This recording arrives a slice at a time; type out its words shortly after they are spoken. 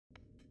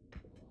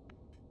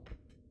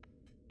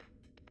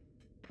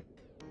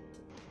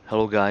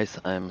Hello guys,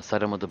 I'm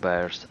Saddam the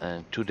Bears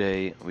and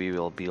today we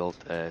will build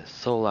a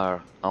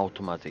solar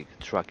automatic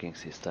tracking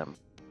system.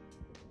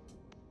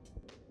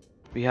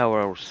 We have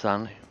our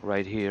sun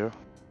right here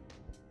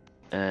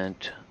and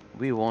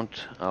we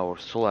want our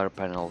solar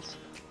panels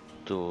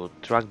to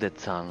track that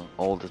sun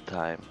all the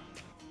time.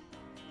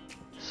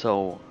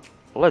 So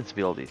let's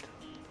build it.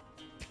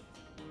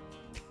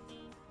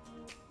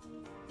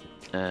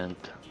 And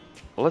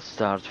let's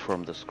start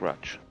from the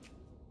scratch.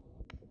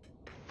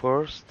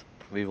 First,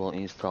 we will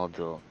install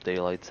the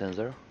daylight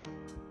sensor,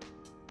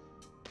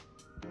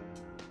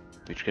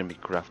 which can be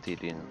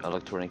crafted in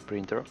electronic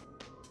printer,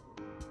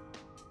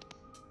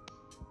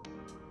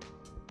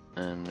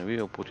 and we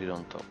will put it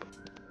on top.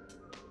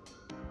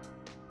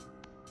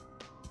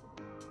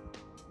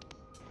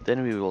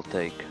 Then we will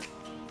take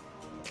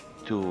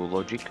two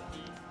logic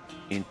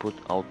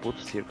input-output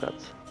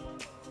circuits.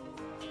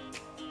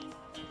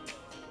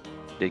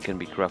 They can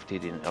be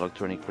crafted in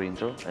electronic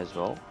printer as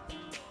well.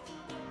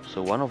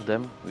 So one of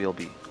them will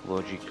be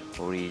logic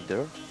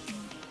reader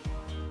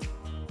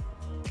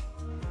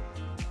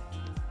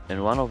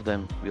and one of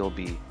them will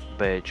be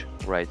page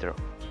writer.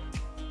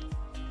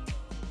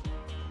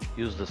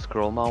 Use the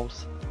scroll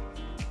mouse.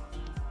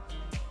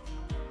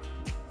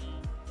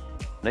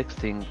 Next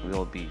thing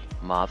will be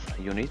math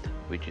unit,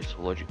 which is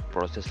logic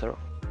processor.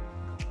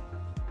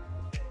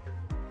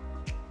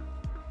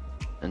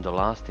 And the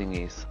last thing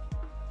is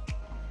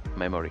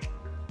memory.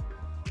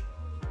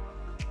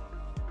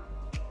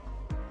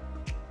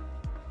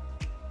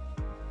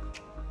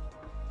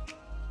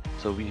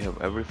 So we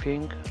have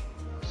everything,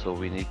 so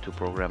we need to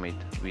program it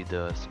with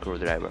a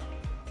screwdriver.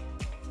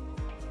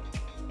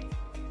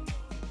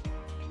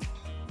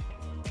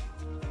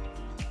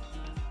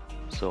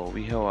 So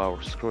we have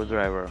our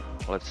screwdriver,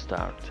 let's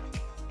start.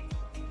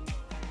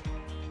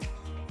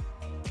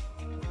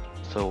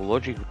 So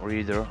logic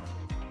reader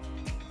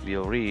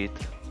will read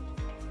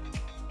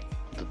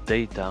the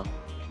data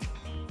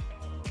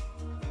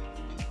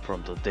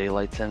from the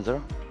daylight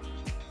sensor,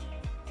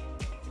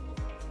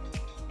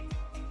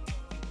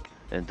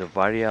 and the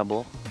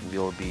variable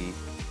will be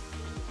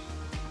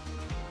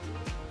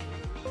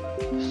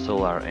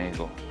solar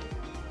angle.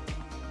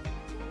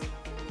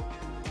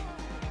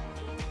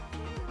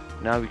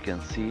 Now we can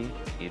see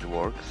it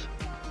works.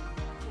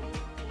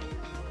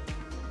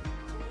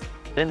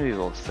 Then we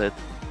will set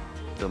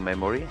the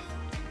memory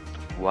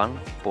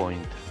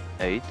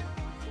 1.8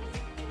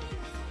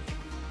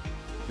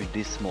 with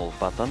this small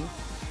button,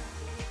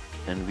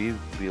 and we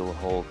will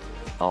hold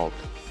Alt.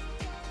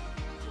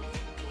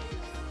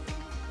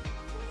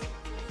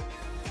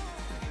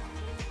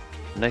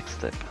 Next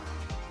step.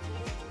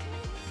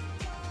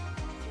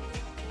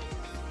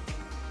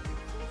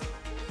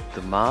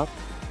 The math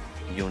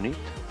unit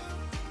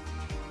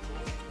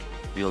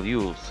will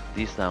use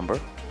this number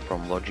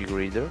from logic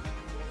reader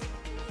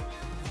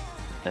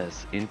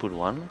as input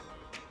 1.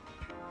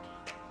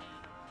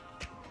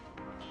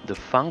 The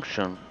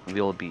function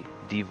will be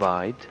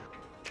divide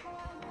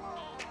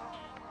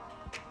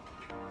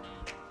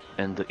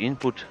and the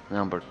input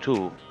number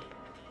 2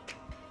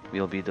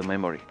 will be the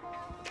memory.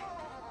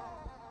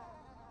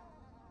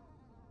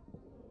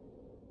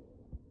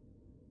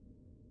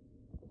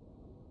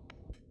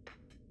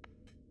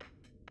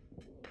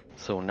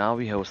 So now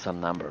we have some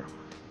number,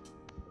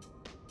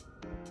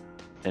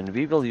 and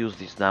we will use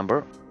this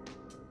number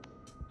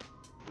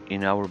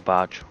in our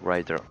batch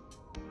writer.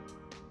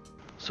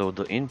 So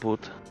the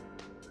input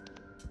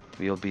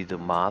will be the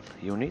math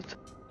unit,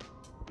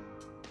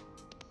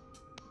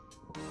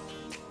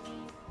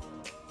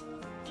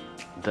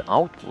 the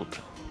output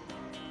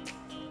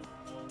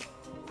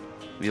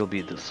will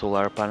be the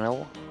solar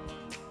panel,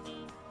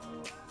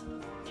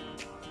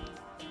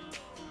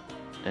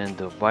 and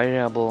the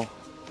variable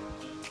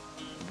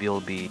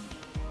will be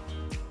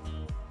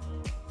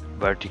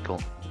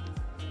vertical.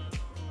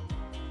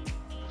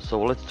 So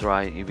let's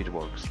try if it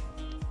works.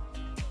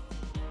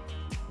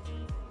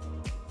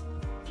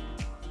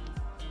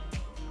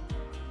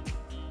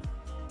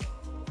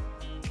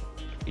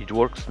 It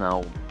works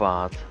now,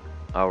 but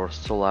our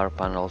solar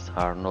panels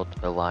are not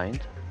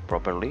aligned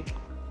properly.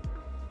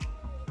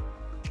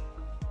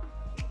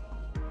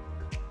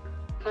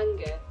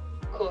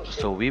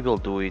 So we will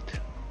do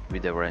it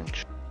with a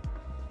wrench.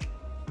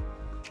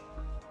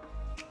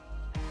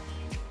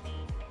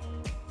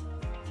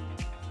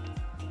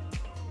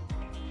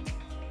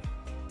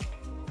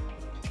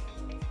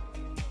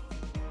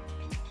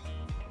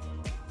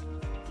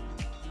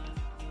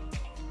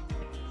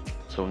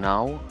 So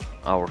now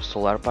our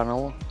solar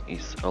panel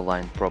is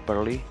aligned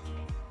properly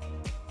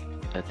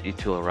and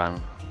it will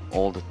run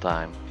all the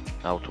time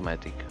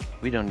automatic.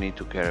 We don't need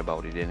to care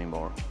about it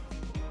anymore.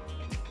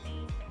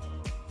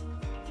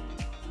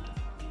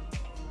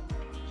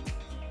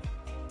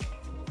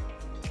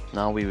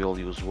 Now we will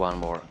use one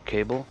more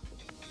cable,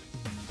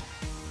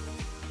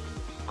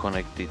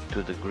 connect it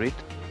to the grid,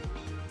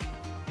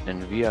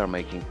 and we are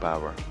making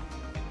power.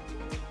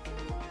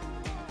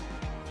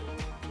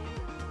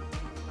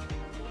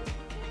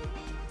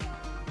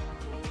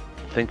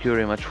 Thank you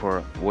very much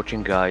for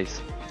watching,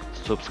 guys.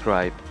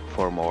 Subscribe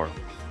for more.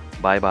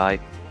 Bye bye.